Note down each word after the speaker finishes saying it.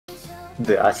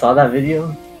Dude, I saw that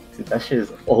video. Dude, that shit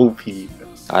is OP, bro.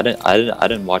 I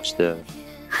didn't watch the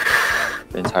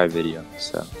entire video,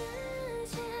 so.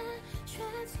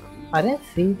 I didn't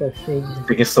see the thing. It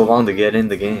taking so long to get in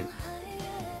the game.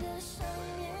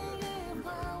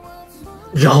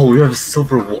 Yo, we have a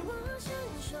silver wall.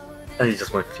 And he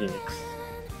just went Phoenix.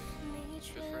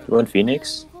 You want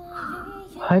Phoenix?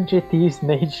 100 Thieves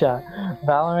nade shot.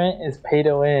 Valorant is pay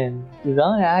to win. Dude,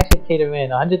 Valorant actually pay to win.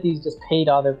 100 Thieves just paid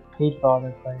for all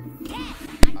their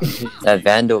players. That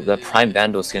Vandal, the Prime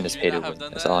Vandal skin is pay to win.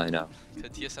 That's all I know.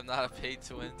 Could TSM not have paid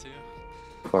to win too?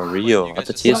 For real. I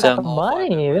thought We don't have the TSM.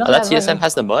 money. We don't I thought have TSM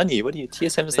has the money. What do you?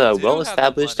 TSM is They a do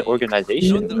well-established have the money.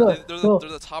 organization. They're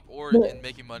the top org in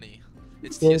making money.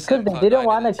 It's Yeah, it's TSM. because they don't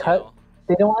want to and cut. TL.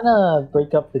 They don't want to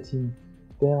break up the team.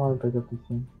 They don't want to break up the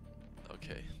team.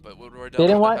 Okay, but would Roydell They didn't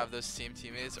rather want- have those same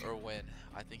teammates or win?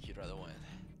 I think you'd rather win.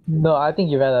 No, I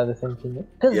think you'd rather have the same team.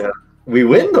 Cause Yeah. We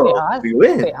win though. We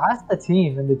win. They asked the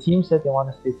team, and the team said they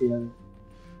want to stay together.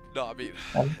 No, I mean,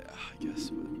 Um, yeah, I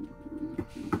guess.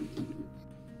 But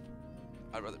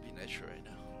I'd rather be Nitro right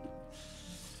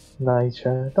now. Nice,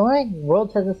 sure. Don't worry,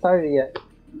 Worlds hasn't started yet.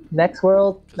 Next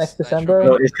World, next Just December.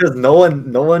 No, it's because no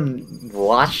one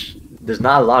watched. There's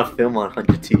not a lot of film on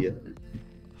 100T yet.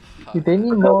 Dude, they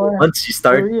need more. Once you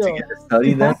start For real. to get to study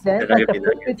Dude, them, back then, they're not like gonna the be that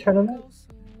first good. big tournament,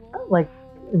 like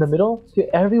in the middle, dude,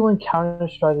 everyone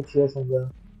counter-strike at TSM, bro.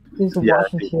 Just Yeah,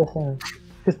 watching dude. TSM.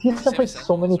 Because TSM plays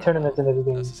so many tournaments in every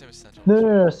game. That's the same as Sentinels.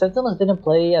 No. Sentinels didn't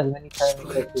play as many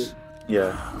tournaments as they.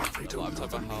 Yeah. No, I'm talking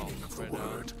about how right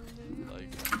now,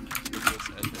 like, TSS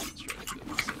and Strike,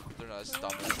 they're not as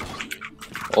dominant as they used to be.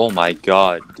 Oh my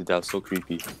god, dude, that was so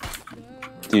creepy.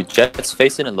 Dude, Jet's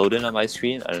face didn't load in on my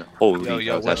screen, and holy,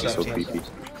 that was actually so creepy.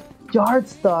 Yard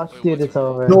stock, Wait, dude, what? it's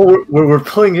over. No, we're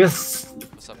playing against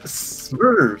What's up?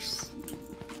 Smurfs.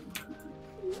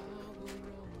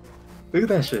 Look at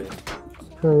that shit.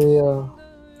 For real.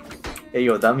 Hey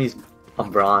yo, that means I'm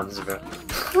bronze, bro.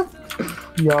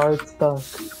 Yard stock.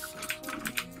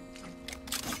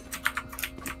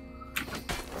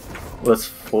 Let's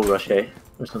full rush A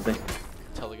or something.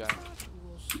 Tell the guy.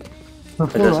 The I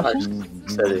full just Russian?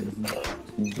 said it.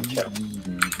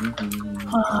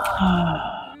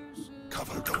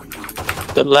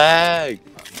 The lag!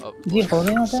 Oh, Is he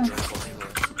holding out there?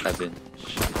 I've been.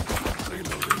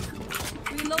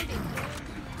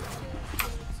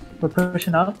 We're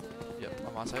pushing up. Yep,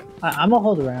 I'm on site. I'm gonna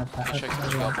hold the ramp. I checked the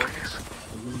scalpel.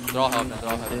 They're all health now,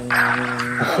 they're all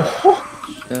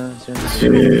health.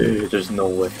 Dude, there's no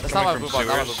way. That's not my boot bot,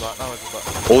 not my boot bot, not my boot bot.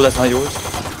 Oh, that's not yours?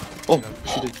 Oh,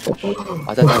 shoot it.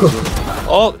 I thought that was yours.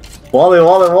 Oh!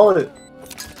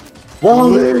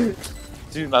 Wallet!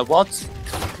 Dude, my wall's...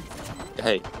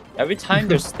 Hey, every time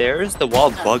there's stairs, the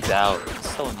wall bugs out.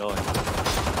 It's so annoying.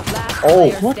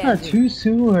 Oh. What are two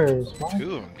sewers? What?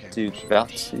 Dude, about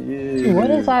to... Dude, what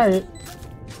is our... Dude,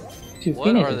 What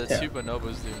Phoenix are is the there. two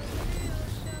bonobos doing?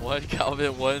 One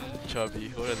Calvin, one Chubby.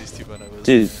 What are these two bonobos?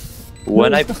 Dude,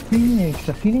 when I... The Phoenix,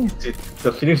 Dude,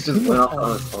 the Phoenix just went off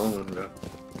on its own, bro.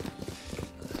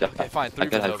 Okay, fine, I three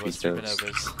gotta have bonobos, free three throws.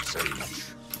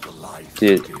 bonobos.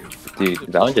 Dude,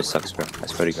 Valen just sucks, bro. I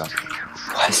swear to God.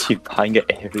 Why is he buying an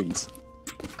Ares?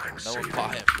 No one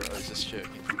bought him, bro. It's just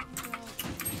joking.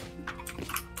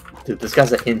 Dude, this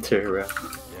guy's an inter, bro.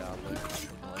 Yeah, I'm like,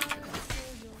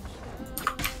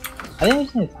 I think we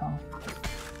just need to tell.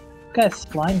 Guys,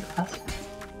 flying past.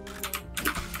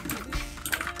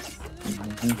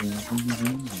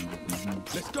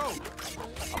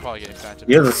 I'm probably getting phantom.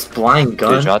 He has a spline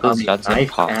gun. Dude, Jonathan's on got the some knife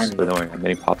pops, and- but don't worry, I'm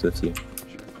getting popped with you.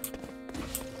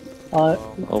 Oh,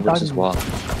 versus Doggy. wall.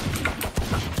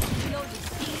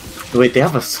 Wait, they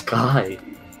have a sky.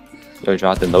 Yo,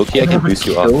 Jonathan, Loki, I can boost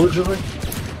you up. Killjoy?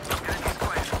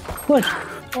 Push!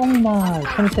 Oh my,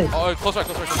 26. Oh, close right,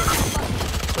 close right, close right. Close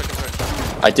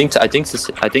right. I think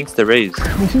it's the raise.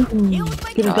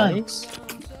 Get it done. Nice.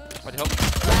 Might help.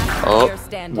 Oh.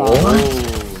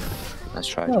 What? Let's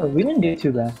try. No, we didn't do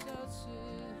too bad.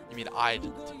 You mean I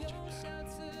didn't do it?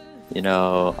 You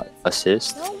know,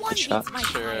 assist, good shot.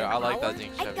 Sure, I like that thing,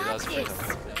 Chevy. That was pretty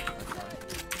helpful.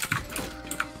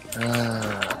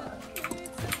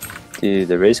 Dude,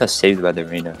 the raise got saved by the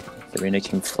arena. The arena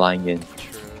came flying in.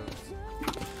 True.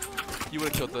 You would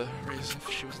have killed the Raze if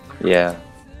she wasn't there. Yeah.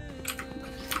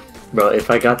 Bro, if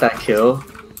I got that kill,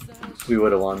 we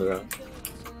would have won the round.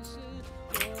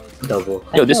 Double.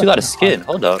 Yo, this guy got a skin.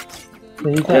 Hold up. So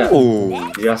you got, Oh,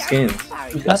 You got skins.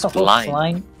 you got that's the whole blind.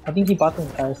 flying. I think he bought the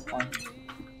entire spine.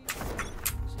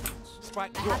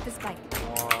 Spike. I have the spike.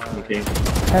 Okay.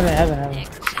 Heaven. Okay.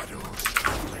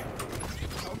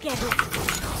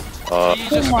 He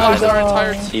just my realized our God.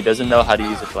 entire team. he doesn't know how to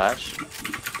use a flash.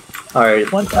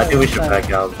 Alright, One I think we should side.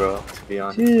 back out, bro, to be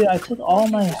honest. Dude, I took all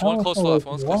my One health. close for left,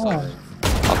 like one's close one. left.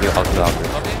 I'll be. Help me. Oh,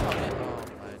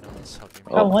 I know it's helping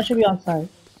me. Oh, one should be on side.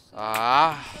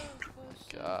 Ah,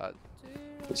 God.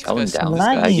 Is going guy's down,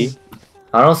 lagging. Skaggy?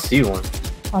 I don't see one.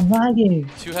 I'm lagging.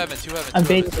 Two heaven. I'm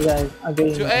baiting you guys. I'm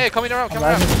baiting you. Hey, coming around, I'm coming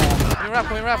around.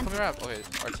 lagging. Coming around. Okay,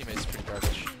 our teammate's pretty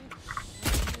garbage.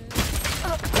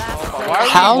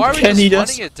 How why are we can he just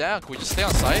just- running it down? Can we just stay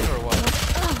on site or what?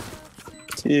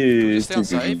 Dude, Stay on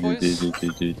site, boys?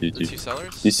 The two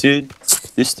sellers?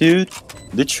 This dude,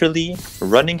 literally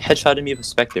running headshotted me with a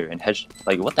Spectre and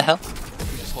like what the hell?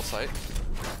 Just hold site.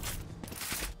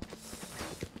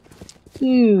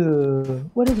 Dude,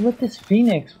 what is with this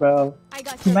Phoenix, bro?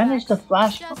 He managed to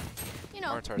flash.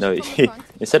 No,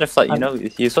 instead of like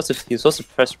he was supposed to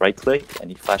press right click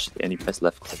and he pressed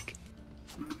left click.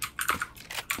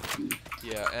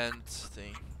 Yeah, and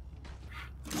thing.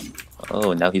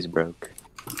 Oh, now he's broke.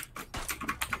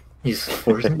 He's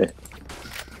forcing it.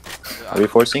 Are we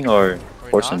forcing or Are we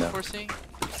forcing not now? forcing?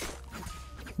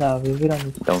 No, we don't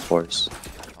need to. Don't force.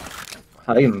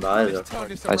 How do you buy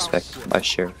that? By spec, by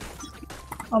sheriff.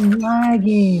 I'm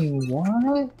lagging.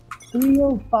 What?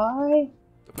 305?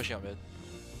 They're pushing on mid.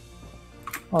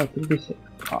 Oh, 336.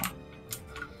 Oh.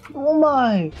 Oh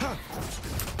my!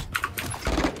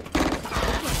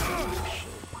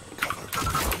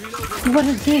 What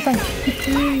is this? I'm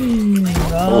kicking.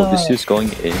 Oh, this is going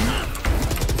in.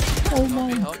 Oh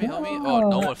my Help me. god. Oh,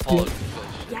 no one followed.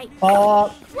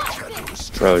 Oh,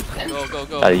 Bro,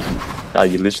 Go.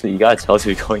 you literally, you gotta tell us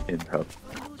you're going in, bro.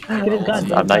 get his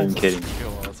gun. I'm not even kidding.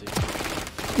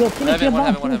 Yo, finish your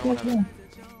One bomb. heaven.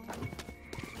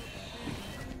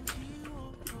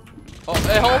 Oh,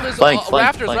 hey, hold this. Flank.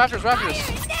 Rafters.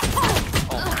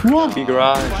 What? Big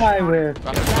garage. Highway.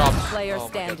 Rafters dropped. Player Oh my god,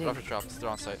 standing. Rafters dropped. They're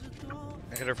on site.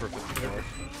 I hit her for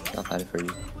 54. Not bad for you.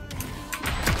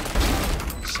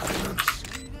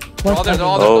 What's They're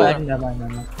all there. there. Never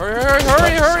mind. Hurry.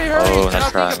 Oh, Do not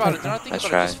nice try. think about it. Nice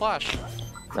try. Just flash.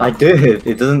 I did.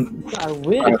 It doesn't. I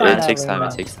wish It that takes way, time. man.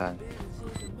 It takes time.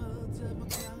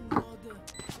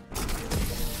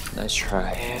 Nice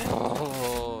try.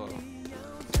 Oh. Okay.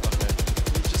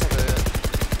 Just the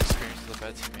experience of the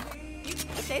bad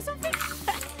teammate. Say something?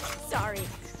 Sorry,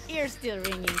 ear's still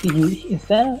ringing.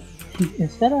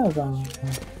 Instead of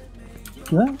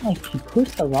you went like he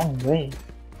pushed the wrong way.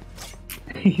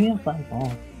 He didn't find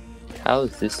ball. How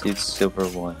is this dude silver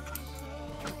 1?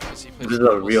 Because he plays This is a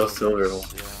multiple real servers,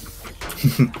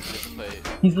 silver one.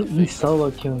 Yeah. He's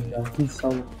solo killing though. He's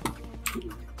solo.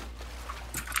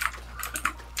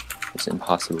 It's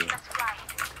impossible.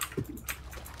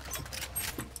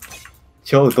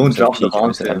 Yo, don't drop the I'm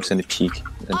bomb. just gonna peek.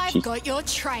 I've got your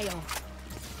trail.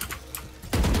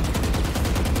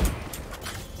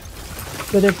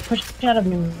 So they're pushing out of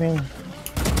your range.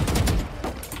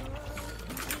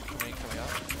 Coming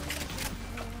out.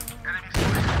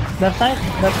 Left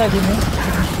side, you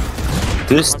mean?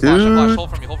 This Flash, dude hold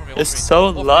for me. is so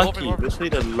lucky. Literally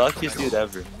the luckiest dude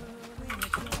ever.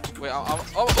 Wait,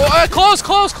 close,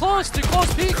 dude,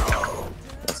 close, peek.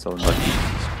 That's so unlucky.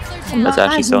 I'm That's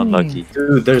actually so unlucky.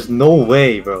 Dude, there's no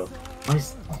way, bro.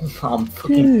 I'm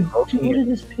fucking Dude, what is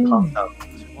this ping? Why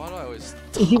do I always...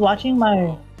 Is he watching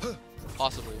my?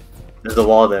 Possibly. There's a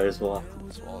wall there as well.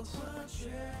 This wall's...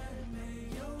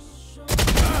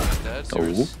 Dead, Oh,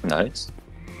 serious? nice.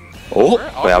 Oh,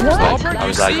 wait, I was lagging. I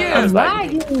was You see lagging. it? I was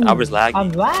lagging. I was lagging.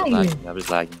 I'm lagging. I was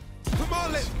lagging.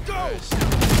 Nice.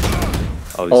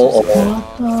 Oh, Oh, this is-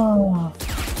 Oh.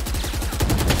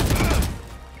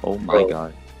 Oh my Bro.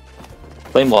 god.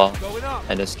 Flame wall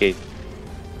and escape.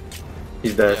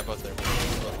 He's dead. Yeah, both there.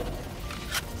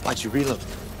 Why'd you reload?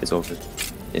 It's over.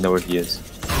 You know where he is.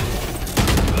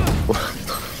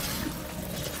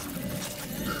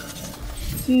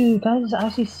 Dude, that is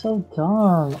actually so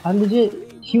dumb. I legit,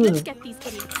 Let's get these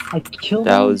idiots. I killed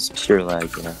That him. was pure lag,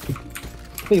 yeah.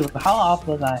 Wait, how off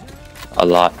was I? A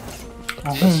lot.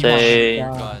 Oh Let's say- my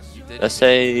God. Gun. You did. Let's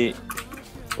say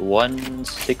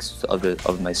 1/6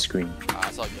 of my screen.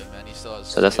 It's all good, man. He still has...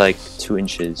 So that's like skills. 2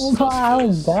 inches. Oh, God, I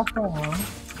was definitely.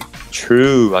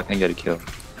 True, I can get a kill.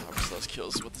 Robert still has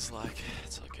kills with this lag.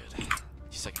 It's all good.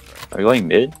 He's second third. Are we going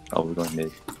mid? Oh, we're going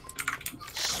mid.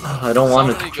 I don't want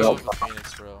to Somebody go drop. with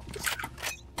Phoenix, bro.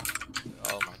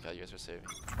 Oh my god, you guys are saving.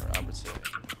 Or Albert's saving.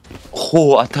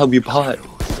 Oh, I thought we bought.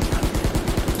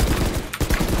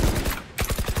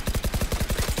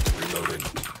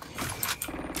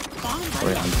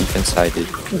 Wait, I'm defense sided.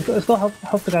 Let's go help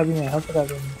the guy be me. Help the guy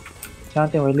be me.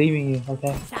 Jonathan, we're leaving you,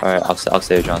 okay? Alright, I'll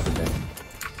save Jonathan then.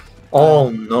 Oh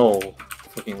no.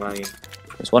 Fucking lagging.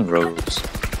 There's one rose.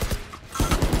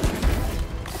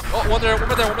 Oh, One there, one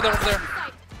more there, one more there, one more there.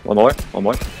 One more, one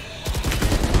more.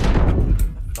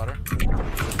 Got her.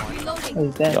 Oh,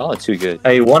 he's dead. Oh, too good.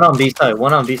 Hey, one on B side,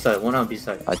 one on B side, one on B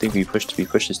side. I think we pushed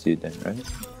this dude then, right?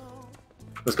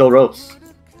 Let's go ropes.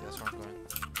 That's where I'm going.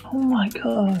 Oh my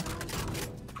god.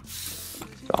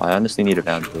 So I honestly need a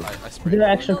bound build. I Is sprayed. there an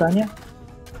extra gun yet?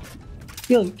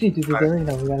 Yo, dude, we gotta go, we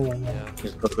gotta go. Yeah.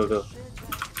 Just go, go, go.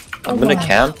 I'm gonna my.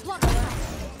 camp.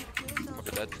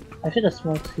 Okay, dead. I should have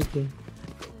smoked CT.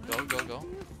 Go, go, go.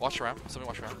 Watch around. Somebody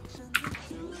watch around.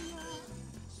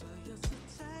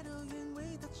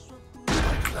 I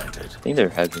think they're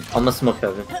heavy. I'm gonna smoke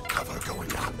heaven.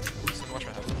 Somebody watch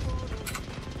my head.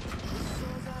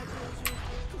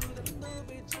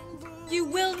 You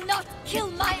will not kill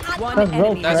my One That's enemy.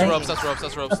 ropes, That's right? ropes, that's ropes,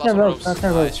 that's ropes, That's lots our of ropes, that's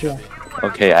our ropes, Nice, yeah.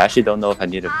 Okay, I actually don't know if I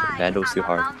need a vandal too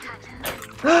hard.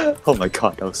 Oh my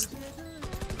god, that was.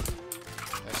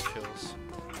 Nice kills.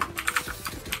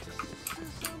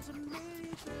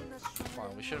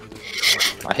 Fine, we shouldn't do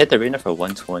that. I hit the arena for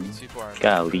 120. These people are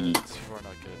Golly. These people are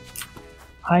not good.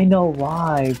 I know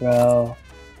why, bro.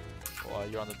 Well,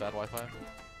 you're on the bad Wi-Fi.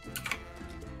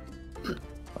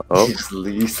 Oh, He just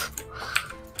leaves.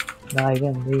 Nah, I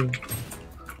didn't leave.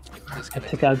 I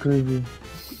Disconnect. took out Groovy.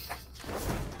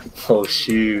 Oh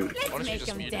shoot. Why don't you Make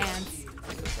just him mute dance. it?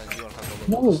 Because then you don't have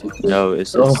to No, look at no,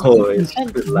 it's Oh, you it's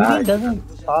can't, good muting lag.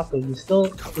 doesn't stop it. You're still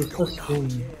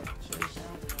streaming.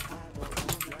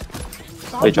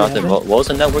 Wait, Jonathan, Yeah. what was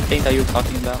the network thing that you were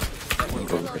talking about? I want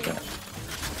to go look at that.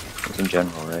 It's in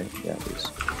general, right? Yeah, it is.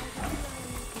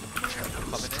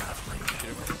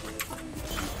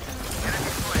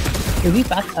 Is he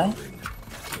backside?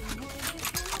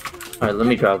 Alright, let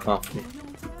me grab off me.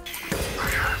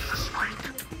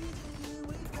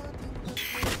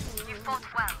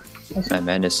 My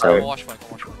man is Go selling. watch Mike, go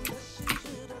watch Mike.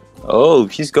 Oh,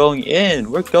 he's going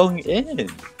in. We're going in.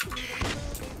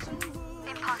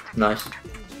 Nice.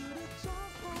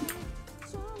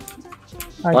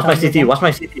 Alright, Watch my Tom, CT, watch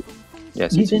my CT.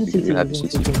 Yes, He's in you CT. have He's in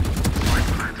CT. CT.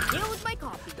 Deal with my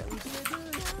coffee.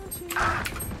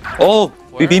 Oh,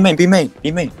 Where? B main, B main,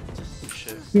 B main.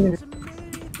 Shit.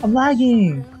 I'm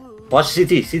lagging. Watch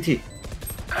CT, CT.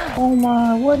 Oh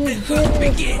my, what is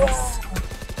this?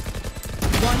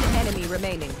 One enemy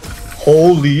remaining.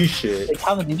 Holy shit. Hey,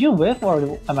 Calvin, did you whiff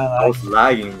or am I I lagging? was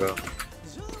lagging, bro.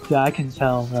 Yeah, I can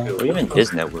tell, bro. Or even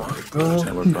his network. His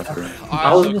network buffering.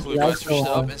 I I was also just clue guys like switched it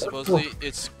up, so- and supposedly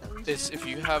it's if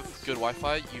you have good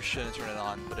Wi-Fi, you shouldn't turn it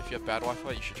on. But if you have bad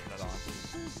Wi-Fi, you should turn it on.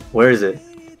 Where is it?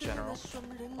 General,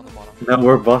 on the bottom.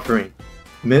 Network buffering.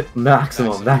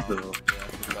 Maximum. Yeah,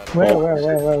 Where, it's where is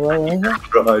it?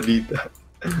 Bro, I need that. better.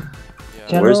 Yeah.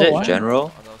 General Where is it? what?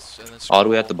 General? And then All the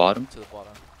way at scroll the bottom? To the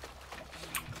bottom.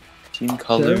 Team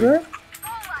color. Server?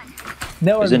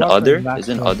 Network Is in buffering, other? back Is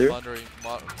in to- other?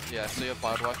 Yeah, so you have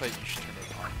bad Wi-Fi, you should turn it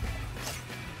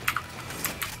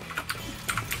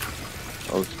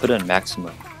on. Oh, put it in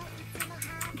maximum.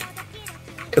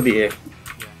 Could be here.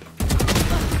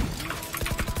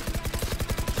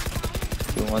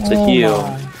 Who wants a Oh heal?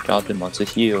 my. Jonathan wants a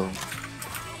heal.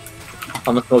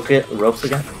 I'm gonna smoke it. Ropes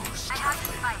again.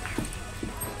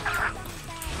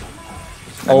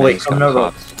 My Oh man wait, just come got no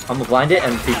caught. ropes. I'm gonna blind it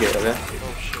and peek it, okay?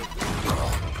 Oh shit.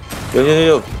 Yo, yo, yo,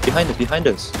 yo! Behind us, behind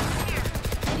us!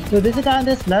 Yo, there's a guy in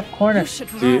this left corner.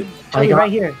 Dude, I Charlie, got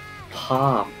right here.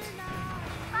 popped.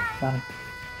 Got him.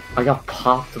 I got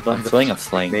popped by I'm the feeling a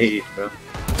flank. nade, bro.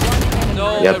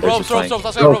 No, Yep, there's ropes, a ropes, flank. ropes,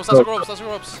 let's go ropes, let's go Ropes, ropes, let's go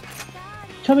ropes.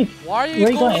 Charlie, Why are you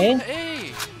Where you going going, A?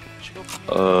 You should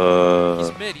go Uh,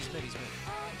 He's mid, he's mid, he's mid.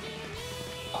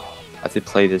 I have to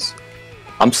play this.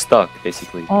 I'm stuck,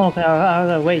 basically. oh, okay,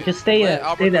 alright, wait, just stay Let there,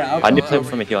 Albert stay there. leave. I need to I'll play over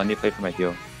for my you. heal, I need to play for my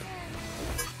heal.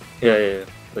 Yeah.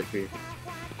 Like we. You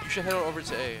should head over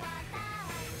to A.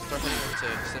 Start heading over to A.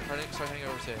 Start heading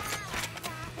over to A.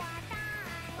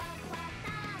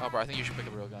 Albert, I think you should pick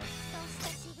up a real gun. But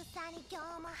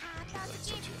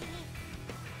it's up to you.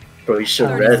 Bro, you should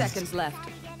 30 rest. seconds left.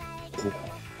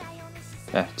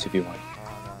 Yeah, 2v1. No.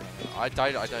 I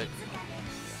died.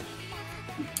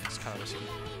 It's kind of risky.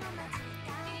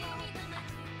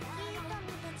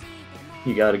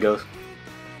 You gotta go.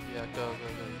 Yeah, go. You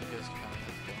guys can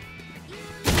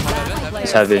Player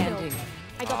 7. standing.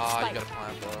 I got the you spike. gotta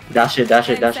plan, bro. Dash it. 10 Dash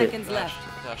it. seconds left.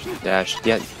 Dash. Dash.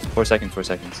 Yeah, 4 seconds, 4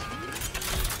 seconds.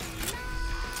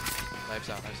 Knives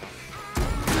out.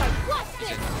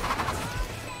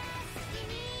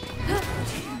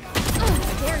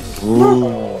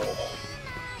 Ooh.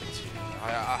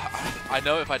 I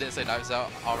know if I didn't say knives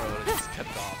out, Aura would have just kept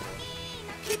on.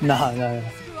 No.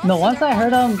 No, once I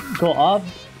heard him go up,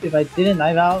 if I didn't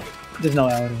knife out, there's no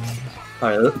way I would've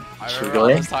won. Alright, I should we remember go all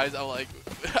in? those times I'm like,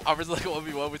 Albert's like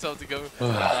 1v1, we tell him to go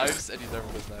knives, and he never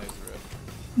goes knives,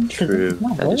 bro. True.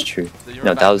 That is true. So you No,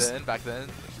 remember that was back then?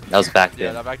 that was back Yeah,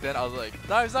 then. no, back then I was like,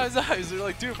 knives, knives, knives. They're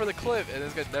like, do it for the clip, and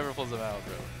this guy never pulls them out,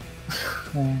 bro.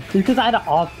 Yeah. Because I had an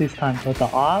off this time, so the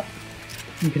off,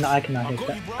 I cannot hit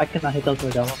that. I cannot hit those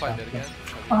with Wanna double fight shot. mid again?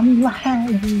 I'm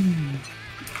lagging.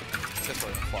 This guy's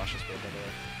like flash this bro, by the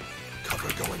way.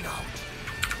 Cover going out.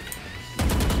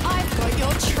 I've got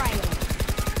your trail.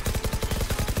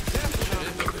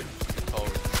 Oh,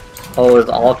 Oh, it's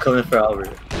all coming for Albert.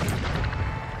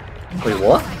 Wait,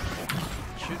 what?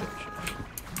 shoot him,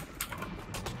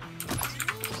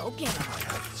 Go get him.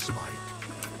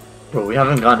 Bro, we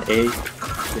haven't gone A.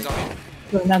 He's on me.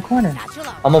 Look in that corner. Not you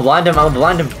alone. I'm gonna blind him. I'm gonna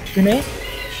blind him. Grenade?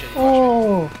 Shit,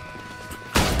 Oh.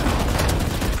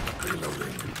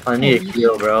 I need a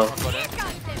heal, bro. watch it.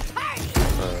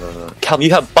 Calvin,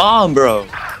 you have bomb, bro.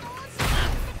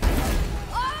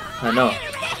 I know.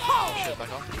 Shit,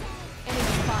 back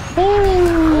off.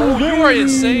 Oh, Oh, you are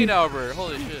insane, Albert.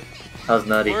 Holy shit. That was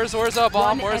nutty. Where's bomb?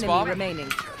 One Where's enemy bomb? remaining.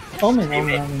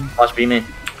 Omen. Watch B main.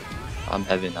 I'm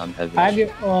heaven. I'm heaven. I have your,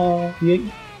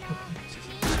 you,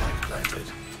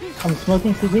 I'm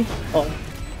smoking CT. Oh,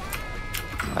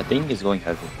 I think he's going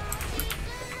heaven.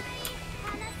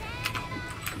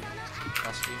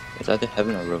 Last two. It's either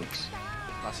heaven or Rose.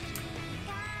 Last two.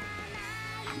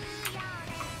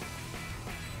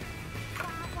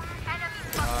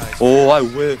 Nice. Oh, I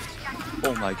whiffed.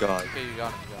 Oh my god. Okay, you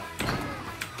got him. You got him.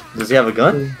 Does he have a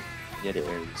gun? Yeah, the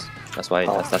Aries. That's why.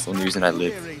 Oh. That's the only reason I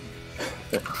live.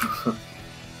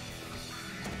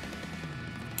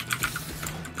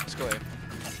 Let's go A.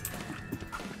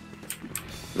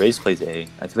 Raze plays A.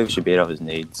 I feel like we should bait out his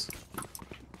nades.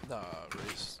 Nah,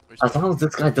 race. As long as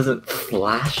this guy doesn't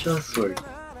flash us, or Yeah,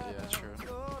 true.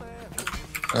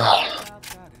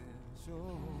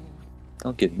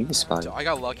 Don't give me a spot. So I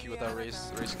got lucky with that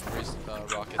race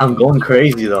rocket. I'm going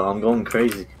crazy though. I'm going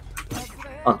crazy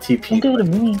on TP. don't do it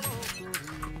to me.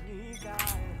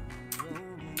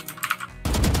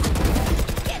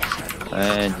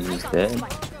 And he's dead.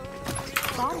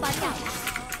 Bomb buddy out.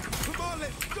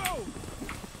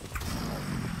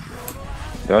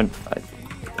 They're on.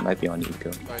 They might be on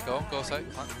Eco. Alright, go side.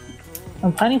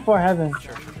 I'm planning for heaven.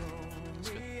 Sure. That's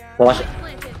good. Watch it.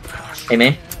 Hey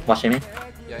man, watch it, man.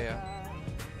 Yeah.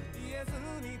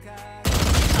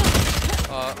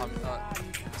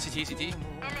 CT.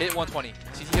 Hit 120.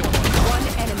 CT hit 120. One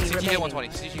enemy CT hit remaining. 120.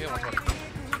 CT hit 120.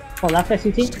 Oh, left side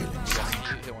CT? Yeah, CT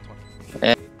hit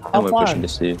 120. How And we're far? pushing to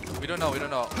C. We don't know.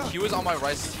 He was on my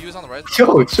right. He was on the right.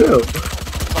 Yo, chill.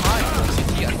 Behind.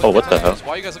 CT. Oh, what the hell?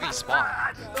 Why are you guys looking spawn?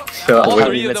 Yo, All wait,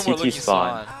 three you of meant them were CT looking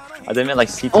spawn. spawn. I didn't mean like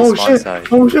CT oh spawn shit! side.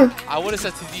 Oh shit! I would have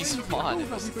said TD spawn.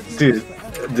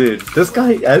 Dude, this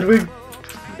guy Edwin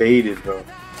baited, bro.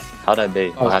 How'd I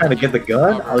bait? I was trying to get the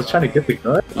gun. I was trying to get the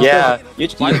gun. Yeah, you're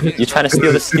trying to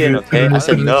steal the skin, okay? I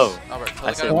said no. Albert, tell I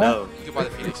the said guy no. you can buy the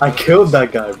Phoenix. I killed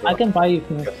that guy, bro. I can buy you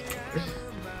Phoenix.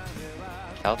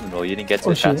 Calvin, bro, you didn't get to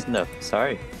Oh, it fast shit. enough.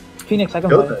 Sorry. Phoenix, I can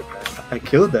Killed buy that you. guy. I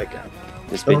killed that guy.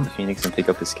 Just bait the Phoenix and pick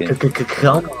up the skin.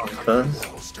 Come on, cuz.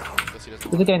 It's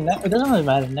okay, it doesn't really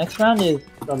matter. Next round is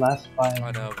the last fight.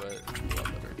 I know, but a lot better.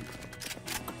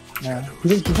 Yeah.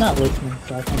 He's not listening,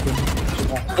 so I think he should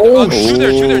have. Oh Two shit!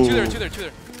 there. Two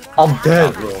there. I'm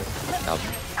dead, bro.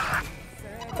 Calvin.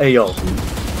 Hey yo. Go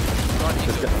on,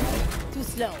 Eco. Too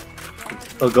slow.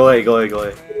 Oh, go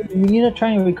away. We need to try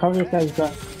and recover this guy's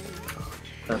gun.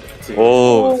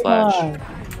 Oh, flash. my.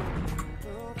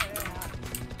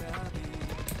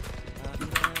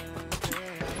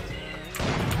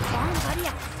 Bomb buddy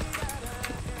out.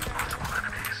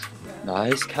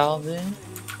 Nice, Calvin.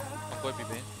 Go ahead,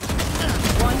 B-Bane.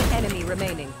 One enemy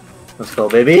remaining. Let's go,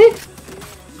 baby.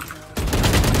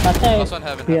 That's it. Last one,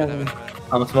 heaven. Yeah. Heaven. I'm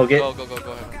gonna smoke it. Go ahead.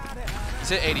 He's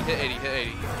hit 80. Hit 80.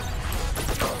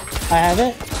 I have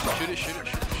it. Shoot it.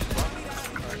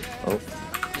 Oh.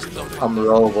 He's low. I'm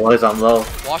low, boys. I'm low.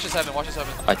 Watch his heaven.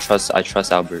 I trust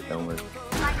Albert, don't worry. You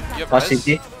have Watch res?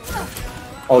 CT.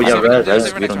 Oh yeah, Save it, red. save it Res,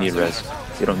 for we next don't need round, res. save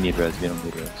it. We don't need res.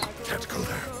 Can't go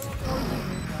there.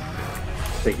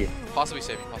 Thank you. Possibly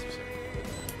saving.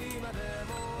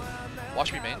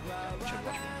 Watch me, main. Should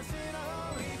watch me.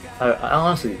 I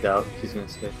honestly doubt he's gonna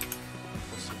stay.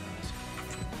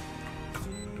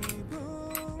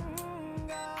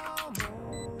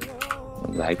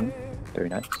 Lagging. Very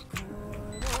nice.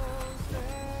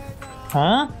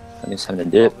 Huh? I just having a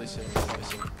dip. Probably saving.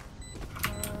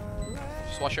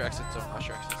 Just watch your exits. Watch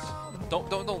your exits.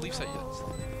 Don't leave site yet.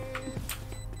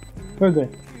 We're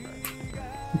good.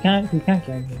 We can't get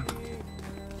in here.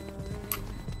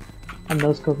 I'm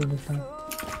no scoping this time.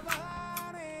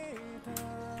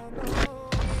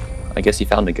 I I guess he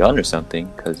found a gun or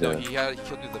something, cause No, he killed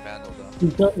the vandal though.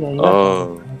 He's got, yeah, he got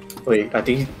Oh. Wait, I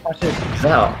think Watch it. he's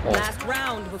now. Oh. Last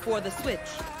round before the switch.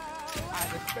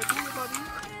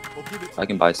 I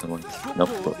can buy someone.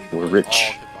 Nope, we're All rich.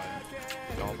 can buy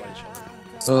it. We all buy each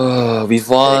other. We've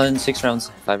won 6 rounds,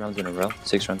 5 rounds in a row,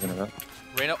 6 rounds in a row.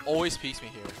 Reyna always peeks me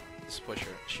here. This pusher.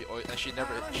 She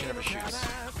never shoots.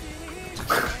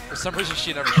 For some reason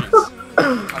she never shoots.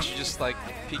 She just like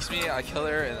peeks me, I kill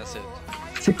her, and that's it.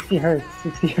 60 hertz.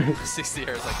 60 hertz. 60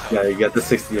 hertz like Yeah, you got the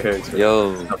 60 hertz. Right?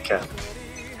 Yo, Okay.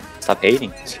 stop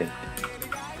hating. Just kidding.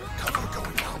 Cover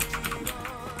going out.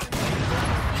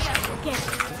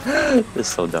 This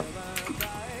is so dumb.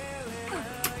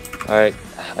 Alright,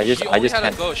 I just only had a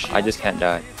can't go, she I just can't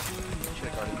die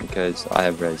Should've guarded. because I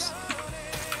have res.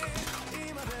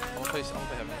 I'll play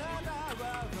heavy.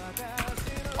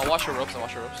 I'll watch your ropes,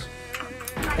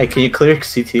 Hey, can you clear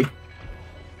CT?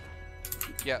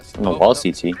 Yes. I'm a wall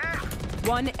CT.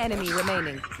 One enemy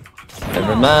remaining.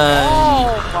 Never mind.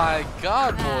 Oh my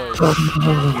god, boys.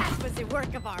 That was a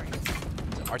work of art.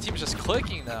 Our team's just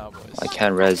clicking now, boys. I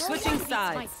can't res. Switching My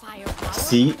sides. firepower.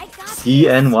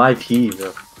 CNYP,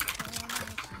 bro.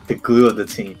 The glue of the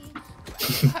team.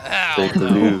 Hell The no.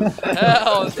 glue.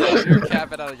 Hell no, you're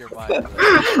capping out of your mind,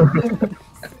 bro.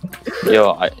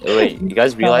 Yo, wait, you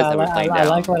guys realize that we're playing I down?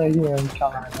 like what I hear.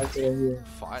 Come on, I like what I hear.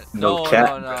 Fine. No No,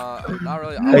 cap. no, not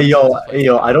really. Hey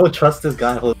yo, I don't trust this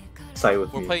guy holding side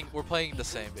with me. We're playing the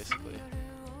same, basically.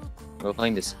 We're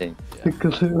playing the same. The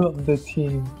glue of the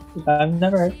team. I've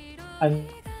never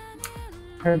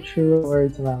heard true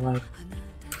words in my life.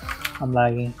 I'm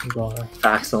lagging. I'm going.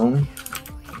 Facts only.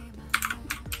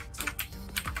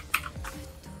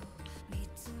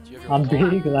 Do you have your I'm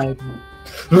remote? big, like.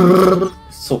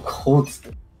 So cold.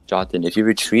 Jonathan, if you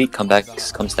retreat, come back,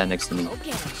 come stand next to me.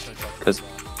 Okay. Cause,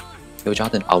 yo,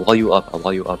 Jonathan, I'll wall you up, bro.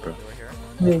 Right here.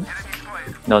 Wait,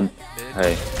 No, Mid.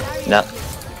 alright, now,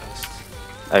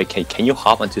 alright, can you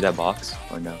hop onto that box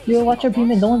or no? yo, watch your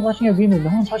beam in. No one's watching your beam in. No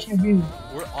one's watching your beam.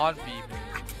 We're on B.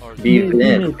 Or B. Beam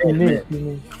mid, beam mid. beam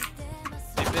mid.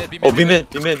 B mid. Oh, be mid.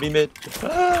 Shit.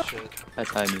 That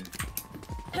timing.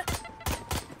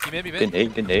 B mid. Good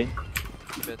nade. B mid.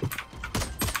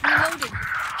 Reloading. Go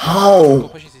How?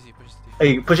 pushing CT.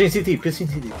 Hey, pushing CT.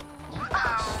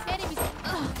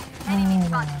 Enemies.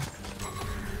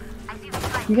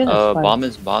 You guys are fine.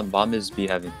 Bomb is B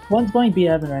heaven. One's going B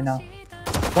heaven right now.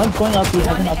 One's going up B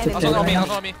heaven up the One stairs On me. right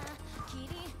now. On me.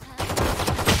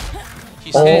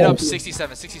 He's hitting up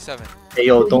 67. Hey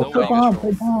yo, No don't way. Play go. bomb,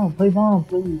 play bomb,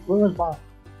 please. Where was bomb?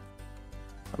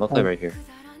 I'm gonna play right here.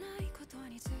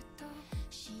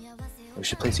 We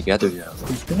should play together, yeah.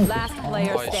 Last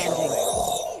player Oh, standing.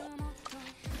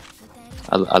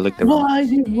 I looked around. Why is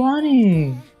he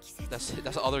running? That's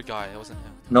the other guy. It wasn't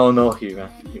him. No, here, man.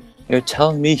 You're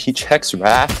telling me he checks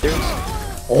rafters?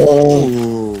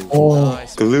 Oh,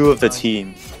 Nice. Glue of the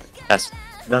team. that's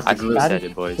I the glue. said it, The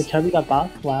boys. chubby got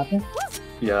boxed. What happened?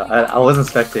 Yeah, I wasn't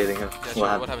spectating him. Yeah, What sure. What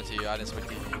happened? happened to you? I didn't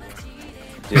expect you.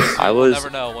 Dude, We'll never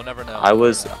know. We'll never know. I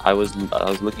was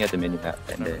looking at the mini map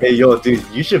and then Hey yo, dude,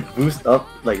 you should boost up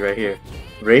like right here.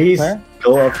 Raise, Where?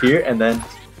 go up here, and then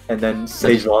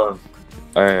stage wall him.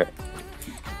 or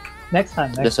Next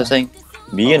time. just was saying,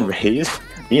 me and Ray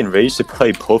should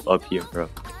play both up here, bro.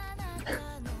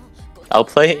 I'll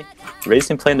play. Ray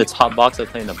can play in the top box. I'll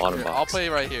play in the bottom Here, box. I'll play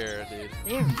right here, dude.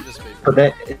 There. You just wait for But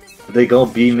then if they go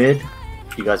B mid,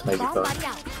 you guys might be Bomb fucked. buddy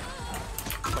out.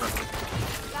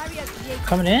 Barrier created.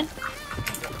 Coming in?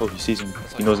 Oh, he sees him.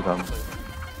 He knows about me.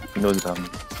 He knows about me.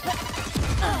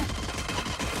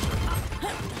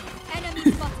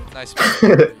 Enemy spotted. Nice. That's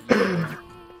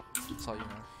all you know.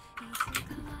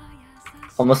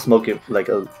 I'm gonna smoke it like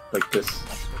this.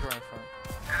 Look around front.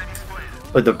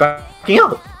 But they're backing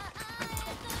out.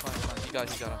 It's fine. He got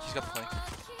him. He's got the flank.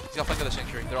 He's got flank of the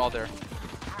sanctuary. They're all there.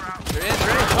 They're in.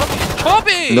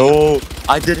 Toby! No,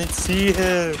 I didn't see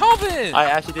him. Calvin! I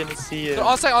actually didn't see him. They're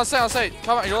on site.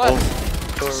 Come on, your left.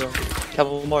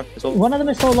 Kevin, one more. There's one One of them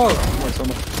is so low. more.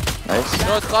 Nice.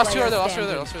 No, it's last two are there. Last two are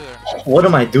there. What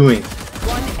am I doing?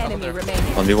 One enemy remaining.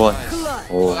 1v1. Nice.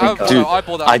 Oh, God. dude, I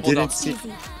pulled out. I pulled didn't out. see.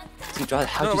 See, John,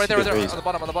 how No, did right you there, see the raise? on the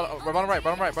bottom, bottom right,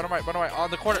 on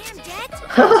the corner. I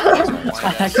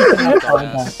actually could not find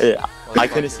that. Yeah, I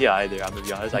couldn't see it either. I'm gonna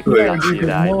be honest. I could Wait, not see there's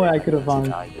that. no way either. I could have couldn't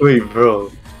see found that either. Wait,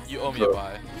 bro. You owe me a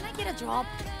buy. Can I get a drop?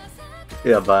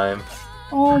 Yeah, buy him.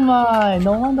 Oh my,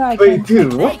 no wonder I Wait, can.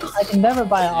 dude, what the I can never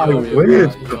buy an You owe auto. me a Wait,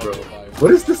 buy, you bro. owe me a buy.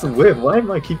 What is this whip? Why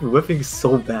am I keeping whipping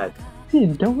so bad?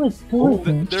 Dude, there was.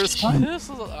 There's this is, I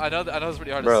know it's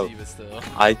pretty hard Bro. to see, but still.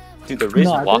 Dude, the raise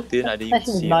No, walked in. I didn't even that shit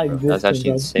see was not it, bro. That's actually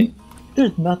existent, bro. insane.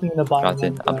 There's nothing in the bottom.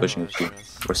 Jonathan, I'm pushing with you.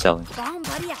 We're selling. Bomb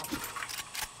buddy out.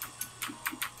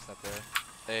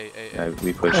 Alright,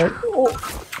 we push.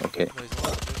 Okay.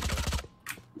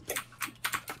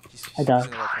 I got He's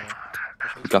in the right corner.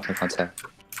 We got my contact.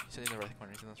 He's in the right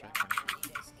corner. He's in the right corner.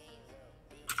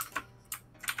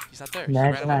 He's not there.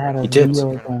 Imagine I had a He did. video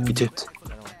He gun. did.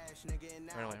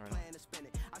 Ran away.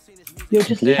 Yo,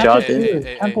 just Good camp job, us through dude.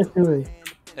 it. Camp us through it.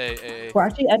 Hey. Well,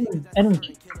 actually, Edwin,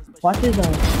 watch his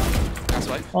That's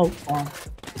right. oh,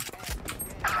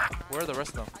 Where are the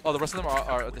rest of them? Oh, the rest of them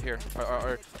are here.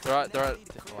 They're at.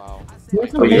 Wow.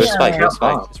 here's Oh, you're a some, spike. You're a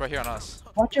spike. It's right here on us.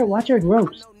 watch your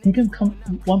ropes. You can come,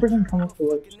 one person come up the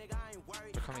ropes.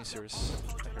 They're coming serious.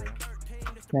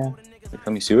 Yeah. They're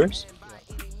coming sewers?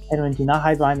 Edwin, do not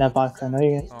hide behind that box. I know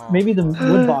you're Oh. maybe the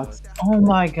wood box. Oh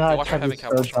my god, Watch my heaven Chubby's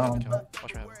count. so Watch my heaven dumb. count.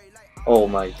 Watch my heaven. Oh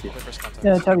my god. Play first contact.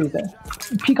 Yeah, Chubby's there.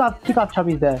 Peek off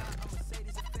Chubby's there.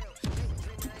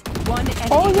 One enemy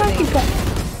Oh yeah, remaining. he's got.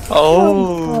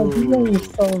 Oh! You know you're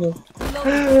so.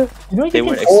 You know you They can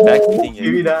weren't get expecting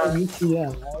give me it. that.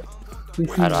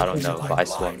 UCM, right? I don't know, but I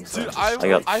swung. Dude,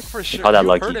 got- I for sure. call that you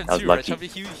lucky. heard him That was too, right, lucky. Chubby?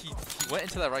 He went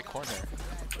into that right corner.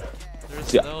 There's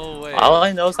Dude, no way. All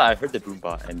I know is that I heard the boom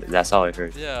bot, and that's all I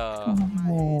heard. Yeah.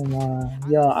 Oh my,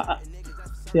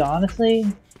 yo, honestly,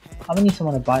 I'm gonna need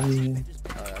someone to buy me.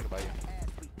 Alright, I can buy you.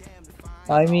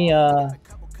 Buy me,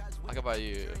 I can buy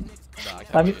you. Nah, I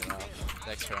can't Buy buy me- you now.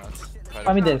 Next round.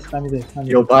 buy me this, buy me this.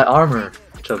 Yo, buy armor,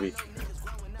 Chubby.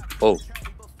 Oh,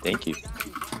 thank you.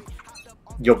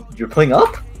 Yo, you're playing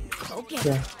up? Okay.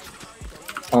 Yeah.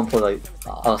 I'm for like,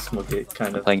 I'll smoke it, kind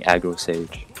I'm of. playing aggro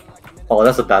sage. Oh,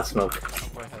 that's a bad smoke.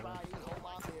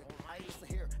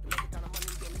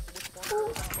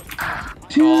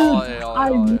 Dude, Oh, yeah, I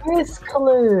yeah.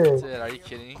 misclicked. Dude, are you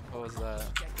kidding? What was that?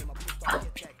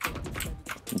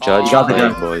 Judge You got the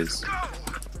playing, gun. boys.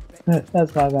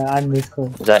 That's my bad. I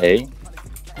misclicked. Is that A?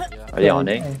 Yeah. Are they on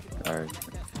A? Yeah. Alright.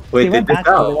 Wait, They went did back.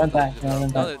 They out. went back. They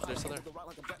went No, back. they're still there.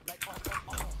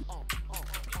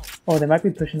 Oh, they might be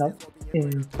pushing up in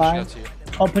Pushing 5. out to you.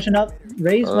 Oh, pushing up.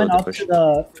 Raze Oh, went they're up pushing. to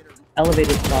the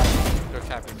elevated spot. They're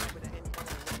capping me.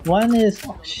 One is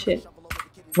oh shit,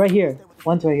 right here.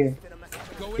 One's right here.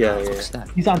 Yeah. What's that?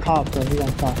 He's on top, bro. He's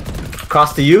on top.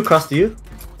 Cross to you, cross to you.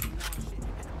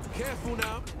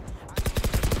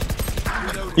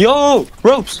 Yo!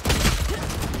 Ropes!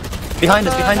 Behind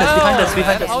us, behind us, behind us,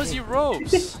 behind How us. is he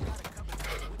ropes?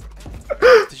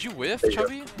 Did you whiff,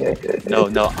 Chubby? No,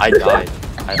 I died.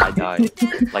 I died.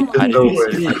 Like, I No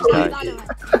didn't see way. it,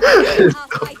 I just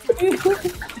died.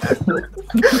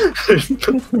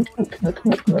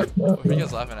 What are you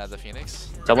guys laughing at? The Phoenix?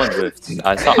 Someone whiffed.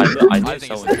 I knew think it's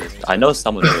someone the whiffed. I know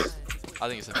someone whiffed. I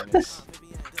think it's the Phoenix.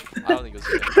 I don't think it was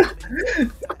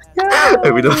you.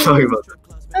 Hey, we don't talk about that.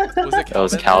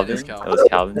 Was it Calvin? That was Calvin. That was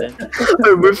Calvin then.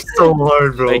 I whiffed so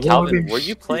hard, bro. Wait, Calvin, Holy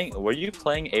were you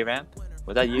playing A ramp?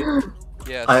 Was that you?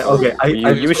 Yeah. I okay.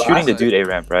 You were shooting the flashed dude A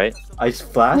ramp, right? it. I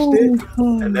flashed it,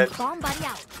 and then Bomb buddy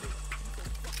out.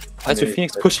 That's your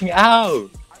Phoenix pushing out.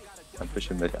 I'm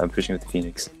pushing with the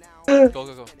Phoenix. Go.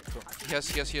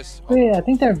 Yes. Wait, I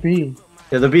think they're B.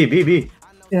 yeah, the B.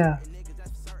 Yeah.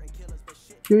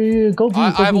 Go B.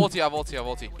 I Go have B. ulti. I have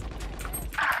ulti.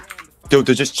 Dude,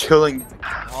 they're just chilling.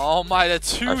 Oh my, the Our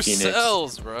two Phoenix.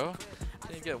 cells, bro.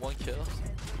 Didn't get one kill.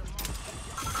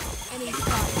 Enemy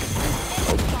spot.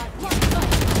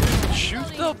 Shoot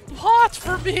the pot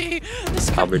for me. This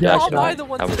guy, Albert how dashed am I out. the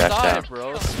one Albert to dashed die, out. bro?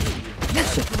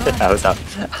 I was out.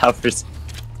 Albert,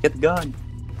 get the gun.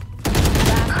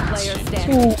 Last player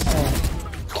standing.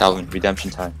 Calvin,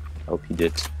 redemption time. Hope he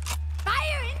did.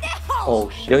 Fire in the hole. Oh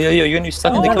shit. Yo, you're gonna be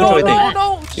stuck in the Oh, killjoy thing.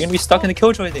 No. You're gonna be stuck in the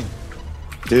killjoy thing.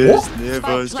 This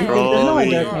never's Spike There's no way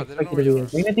They they're don't know expected where to do you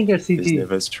this. They think they're This CT.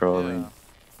 never's trolling.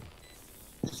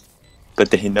 Yeah. But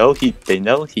they know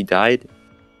he died.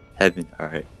 Heaven. All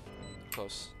right.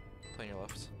 Close. Playing your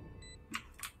left.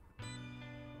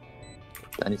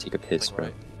 I need to take a piss,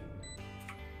 Playing bro.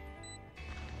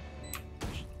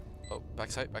 right. Oh,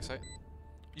 backside.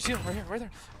 You see him right there.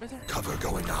 Cover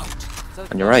going out. Is that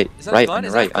a On your gun? right, Is that a right, gun? on your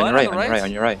Is that a right, on your gun right, on on the your right,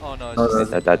 on your right. Oh no, No,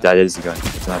 it's just That is the gun.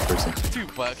 It's not a person.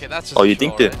 dude, but okay, that's just Oh, a you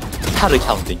troll, think that? right? How did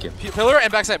Calvin think it? Pillar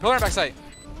and backside.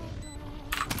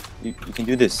 You can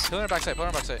do this. Pillar and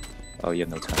backside. Oh, you have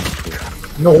no time.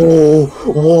 No.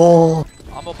 Whoa.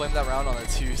 I'm gonna blame that round on the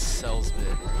two cells bit.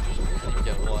 Didn't even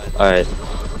get one. All right.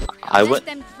 I Let went.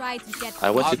 them try to get I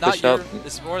went to Not push up.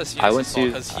 It's more the I went Phoenix's to-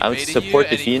 fault, 'cause he I went to baited you support the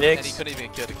and he Phoenix. couldn't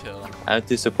even get a kill. I went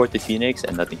to support the Phoenix,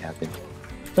 and nothing happened.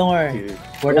 Don't worry. Dude.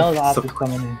 Wardell's Oh, off so- is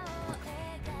coming in.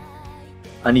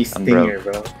 I need I'm Stinger,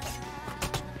 bro.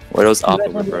 What else You off guys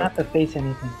of don't it, even bro? have to face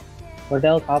anything.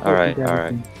 Wardell's off Alright, will do alright.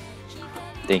 everything.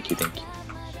 Thank you.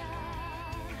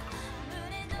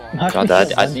 Not John, to that-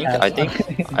 get I one think- tap.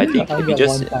 I think I'll we get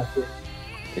just- one tap here.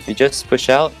 If you just push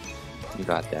out, you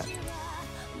got that.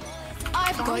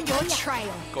 I've got your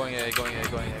trail. Going A, going A,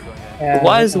 going A, going A. Yeah,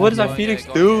 What is our Going Phoenix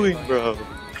A, doing, going A. bro?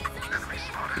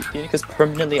 Phoenix is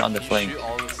permanently on the You flank. shoot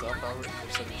all this stuff, Albert?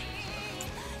 Or 7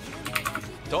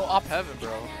 shoots? Don't op heaven,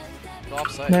 bro. Go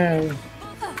off site. No.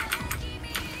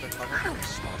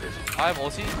 I have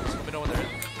ulti. Just let me know when they're in.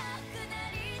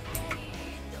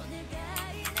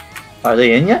 Are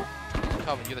they in yet?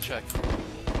 Calvin, get the check.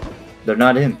 They're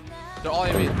not in. They're all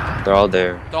aiming. They're all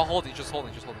there. They're all holding, just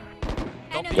holding, just holding.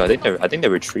 Don't Yo, I think they're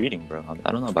retreating, bro.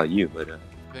 I don't know about you, but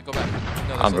Okay, go back.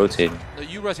 No, I'm rotating. No,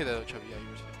 you rotate that, Chubby. Yeah, you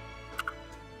rotate.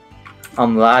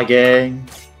 I'm lagging.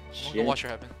 Go Shit. watch your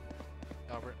heaven.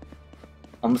 Albert.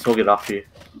 I'm just gonna get off here.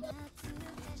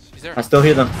 He's there. I still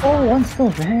hear them. Oh, one's still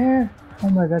there. Oh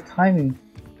my god, timing.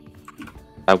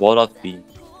 I walled off B.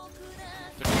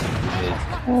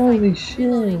 Holy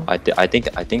shit. I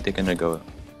think they're gonna go.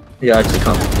 Yeah, I just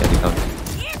come. Yeah, they come.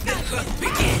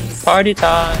 Party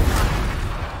time.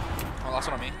 Oh, last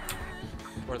one on me.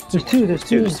 Or There's two, there's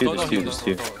two. There's two. Go, go, There's two. go, There's go,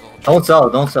 two. go, go, go. Don't sell.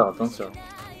 Don't sell. Don't sell.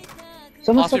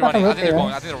 Someone's Possibly still got the running. I rope think they're there, going.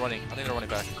 I right? think they're running. I think they're running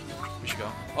back. We should go.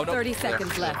 Oh no. 30 they're there.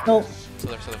 seconds left. No,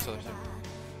 Still there, still there, still there, still there.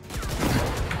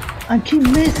 I keep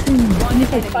missing. One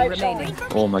He's like enemy 5 remaining.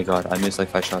 shots. Oh my god, I missed like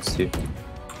 5 shots too.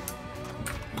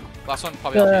 Last one,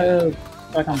 probably on me.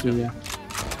 I can't do that.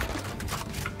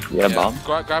 Yeah, bomb.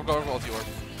 Grab ulti orb.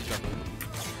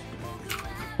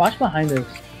 Watch behind us.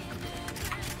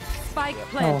 Spike Oh,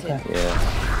 planted. okay.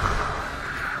 Yeah.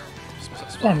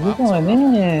 Damn, we're going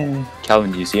in.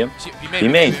 Calvin, do you see him? Be B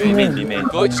main. B main. B main. main.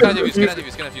 Go, it's gonna defuse, it's gonna defuse,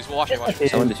 it's gonna defuse. We'll watch it, watch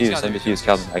it. Someone defuse. Someone defuse.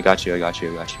 Calvin, I got you. I got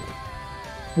you. I got you.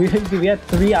 We had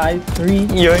 3 eyes, 3.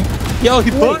 Yo,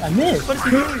 he Wait, I missed.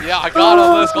 Yeah, I got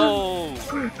him, let's go!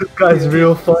 This guy's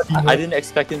real funny. I didn't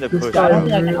expect him to This push. guy- I don't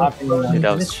think I can hop in Yeah,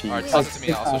 that was Missed. cheap. Alright, toss it to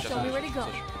me, I'll switch. Show me where to go.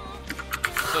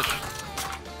 Switch.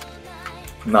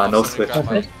 Nah, no Oh, switch. grab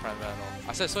my Switch? prime vandal.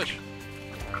 I said switch.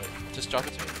 Just drop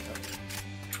it to me.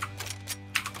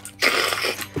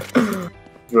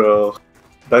 Bro,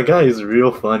 that guy is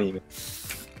real funny. Man.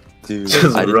 Dude,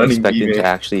 Just I didn't running expect him B-main. to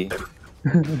actually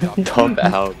dump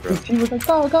out, bro. His team was like,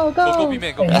 go, go, go. Go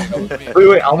B-main, go B-main, go B-main.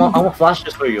 Wait, I'm gonna flash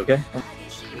this for you, okay?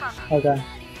 Okay.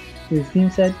 His team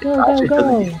said, go, Actually, go,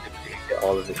 doesn't go. need to get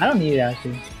all of it. I don't need it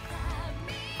actually.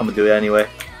 I'm gonna do it anyway.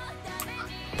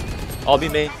 I'll be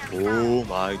main. Oh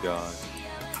my god.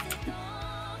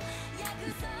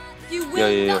 You will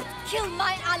Yeah. not kill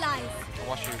my allies. I'll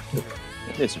watch you.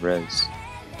 This res.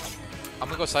 I'm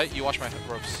gonna go sight, you watch my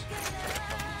ropes.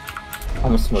 I'm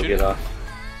gonna smoke Shoot it it. off.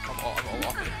 I'm all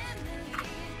off it.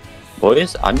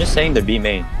 Boys, I'm just saying the B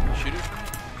main. Shoot it.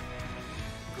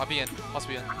 I'll be in. Must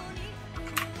be in.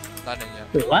 Not in yet.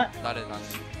 Wait, what? Not in, not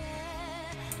in.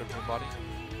 They're full body.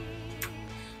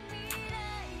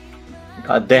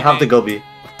 They have to go B.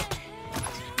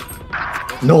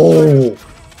 No. They're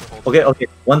holding. Okay.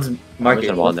 One's market.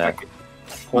 gonna wall that.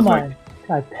 One's Come market. on.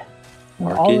 God damn.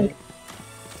 Market? Always-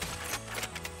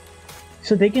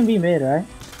 So they can be mid, right?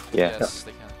 Yeah, Yes,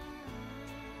 they can.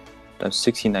 that's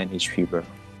 69 HP, bro.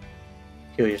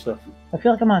 Kill yourself. I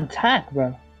feel like I'm on attack,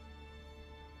 bro.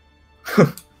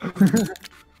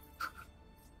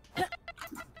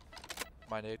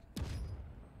 My nade.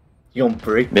 You gonna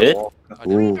break the Mid? wall. I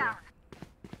did. Ooh,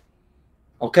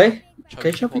 Okay. Chubby,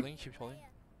 Okay, keep Chubby. holding, keep holding.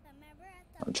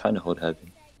 I'm trying to hold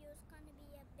heaven.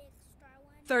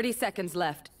 30 seconds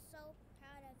left.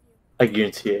 I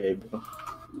guarantee it, bro.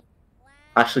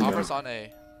 Actually, no. Albert's on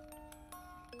A.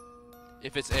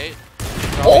 If it's A,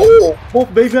 Oh!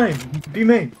 Both B main. B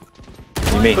main.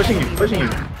 B main. Pushing you.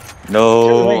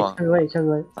 No, Wait.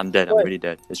 I'm dead. I'm Wait. really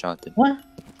dead. It's Jonathan. What?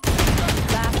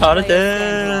 Last player Jonathan!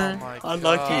 standing. Oh my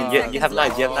Unlucky. God. You have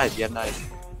knives. You have knives. You have knives.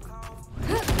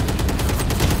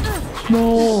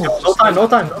 No. No time. No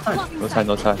time.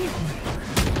 No time.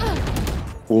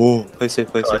 Ooh, play safe.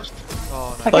 Play safe.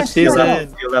 Oh, I nice. can't see season. it.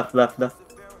 Your left.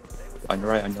 On your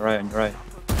right. On your right. On your right.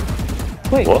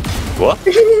 Wait, What? What?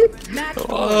 Match point.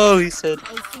 Oh, he said.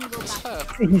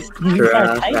 he Sure,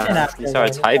 started typing after He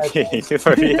started that. typing.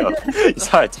 For real. He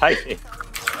started typing.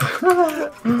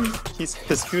 He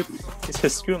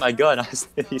said, screw my gun.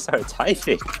 He started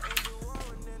typing.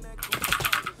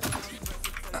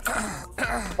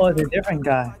 Oh, it's a different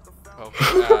guy. Oh,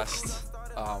 fast.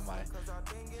 Oh my.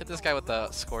 Hit this guy with the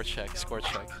score check.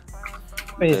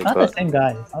 Wait, it's Hey, not bro. the same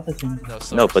guy. It's not the same guy. No,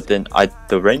 so No, but then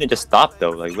the Rainer just stopped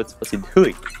though. Like, what's he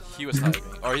doing? he was typing.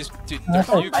 Or he's dude. That's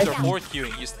They're like they're typing. forward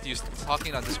queuing. He's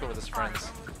talking on Discord with his friends.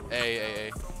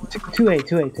 A.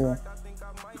 2A.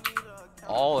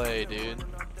 All A, dude.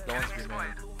 No one's be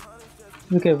mad.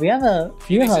 Okay, we have a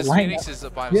Phoenix line. is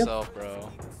by Yep. himself, bro.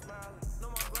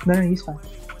 No, he's fine.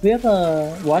 We have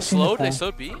a They watching. slowed? They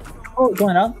slowed B? Oh,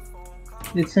 going up.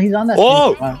 He's on that. Oh!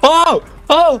 same spot. Oh!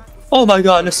 Oh! Oh my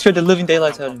god, that scared the living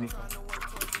daylights out of me.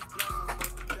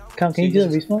 Come, can you do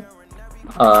the resmoke?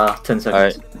 10 seconds.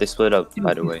 Alright, they split up,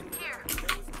 by the way.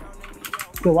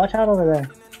 Yo, watch out over there.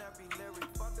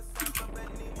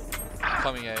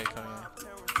 Coming A.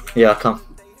 Yeah, come.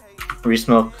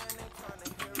 Resmoke.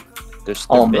 There's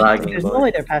Oh, I'm mid lagging. lane, There's no boy.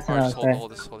 way they're passing Alright, us just there.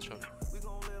 hold this, hold this.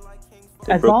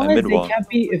 They As broke long my as mid they wall. can't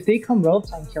be, if they come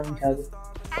ropes, I'm killing Kevin.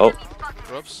 Oh,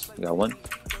 Ropes? we got one.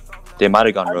 They might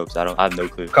have gone ropes. I have no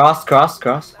clue. Cross.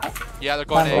 Yeah, they're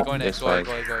going A, Oh, going A. this Go ahead, way.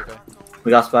 go ahead, go ahead, go ahead. We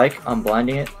got spike. I'm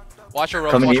blinding it. Watch your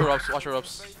ropes, Coming watch to your you. ropes, watch your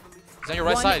ropes. He's on your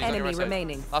right One side, he's on your enemy right side.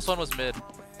 remaining. Last one was mid.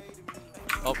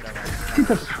 Oh, never mind. I think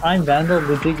the Prime Vandal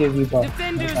legit give you both.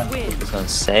 Defenders win. That's what I'm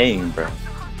saying, bro.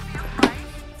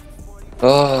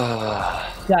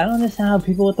 Oh. Yeah, I don't understand how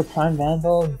people with the Prime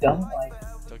Vandal don't like.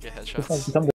 Don't get Just like headshots. become